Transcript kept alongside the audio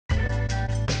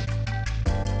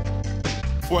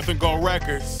Fourth and Goal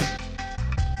Records.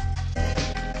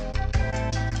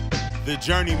 The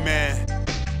Journeyman.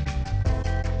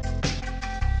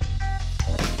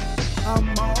 I'm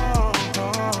on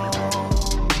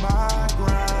my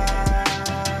grind,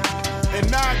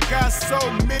 And I got so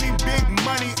many big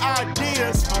money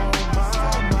ideas on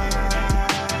my mind.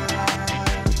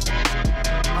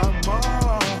 I'm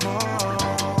on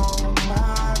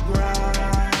my grind,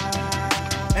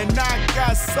 And I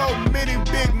got so many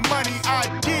big money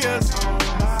ideas. on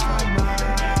my mind.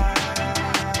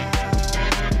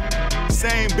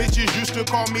 Same bitches used to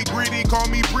call me greedy, call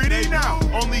me pretty now.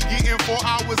 Only getting 4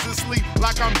 hours of sleep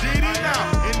like I'm Diddy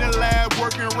now. In the lab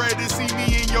working, ready to see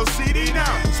me in your city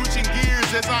now. Switching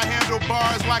gears as I handle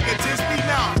bars like a 10-speed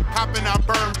now. Popping out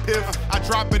burn piff, I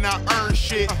drop and I earn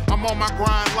shit. I'm on my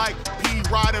grind like P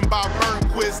riding by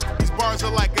Burnquist. These bars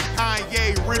are like a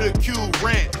Kanye ridicule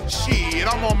rant. Shit,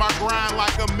 I'm on my grind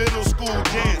like a middle school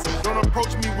dance. Don't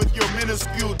approach me with your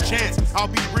minuscule chance. I'll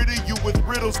be rid of you with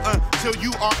riddles until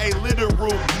you are a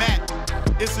literal map.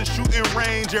 It's a shooting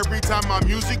range every time my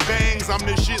music bangs. I'm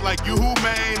the shit like you who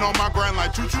main. On my grind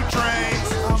like choo-choo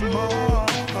trains. I'm on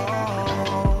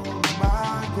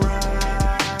my grind,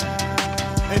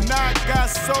 And I got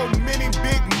so many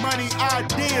big money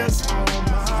ideas. on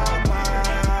my mind.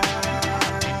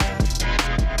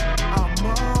 I'm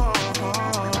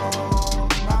on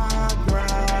my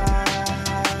grind,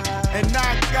 And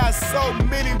I got so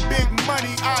many big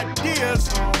money ideas.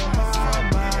 on my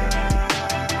mind.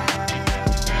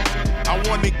 I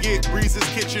wanna get Breez's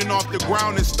kitchen off the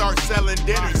ground and start selling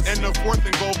dinners. And the Fourth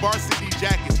and Goal varsity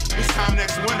jackets. This time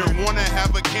next winter, wanna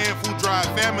have a canned food drive.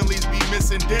 Families be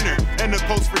missing dinner. And the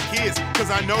coats for kids,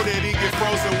 cause I know that it get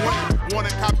frozen winter. Wanna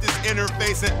cop this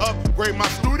interface and upgrade my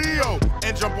studio.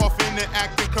 And jump off in the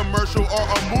acting commercial or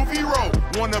a movie role.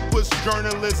 Wanna push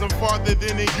journalism farther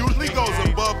than it usually goes.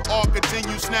 Above all,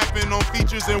 continue snapping on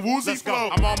features and woozy flow.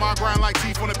 I'm on my grind like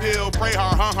teeth on a pill. Pray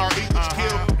hard, hunt hard, eat what you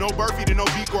kill. No Burfy to no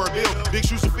beak or a bill. Big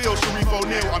shoes to fill, Sharif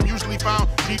O'Neal. I'm usually found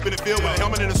deep in the field with a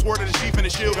helmet and a sword and a sheath and a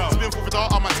shield. Spin for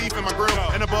thought on my teeth and my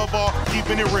grill. And above all,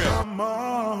 keeping it real. I'm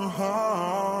on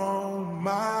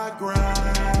my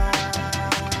grind,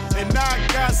 And I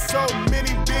got so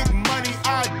many big money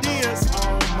ideas.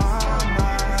 on my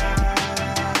mind.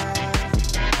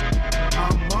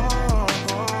 I'm on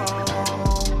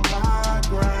my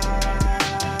grind,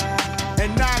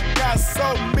 And I got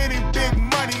so many big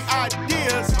money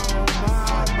ideas. on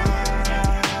my mind.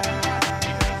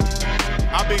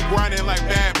 I've been grinding like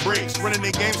bad breaks, running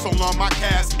the game so long my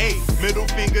cast 8. Middle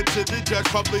finger to the judge,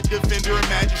 public defender, and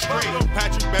magistrate.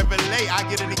 Patrick Beverley, I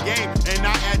get in the game and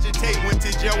I agitate. Went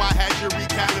to jail, I had to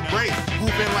recalibrate.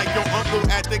 Moving like your uncle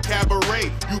at the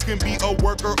cabaret. You can be a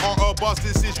worker or a boss,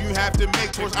 decision you have to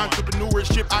make. Towards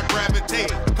entrepreneurship, I gravitate.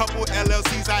 A couple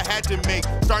LLCs I had to make.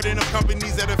 Starting up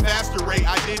companies at a faster rate.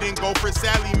 I didn't go for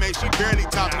Sally Mae, she barely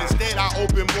topped. Instead, I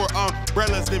opened more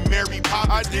umbrellas than Mary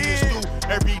Poppins. In the stew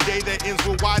every day that ends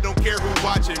with why, don't care who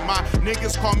watching. My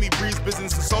niggas call me Breez,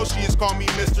 business associates call me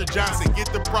Mr. Johnson.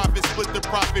 Get the profit, split the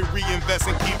profit, reinvest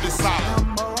and keep it solid.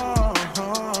 I'm on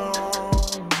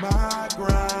my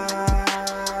grind,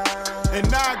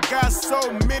 And I got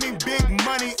so many big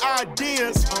money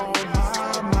ideas. on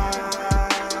my mind.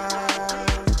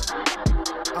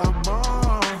 I'm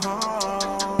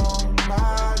on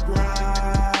my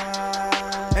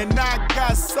grind, And I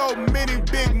got so many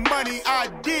big money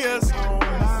ideas. on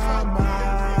my mind.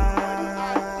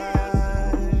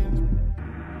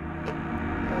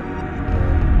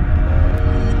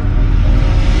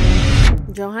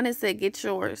 Johannes said, get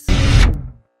yours.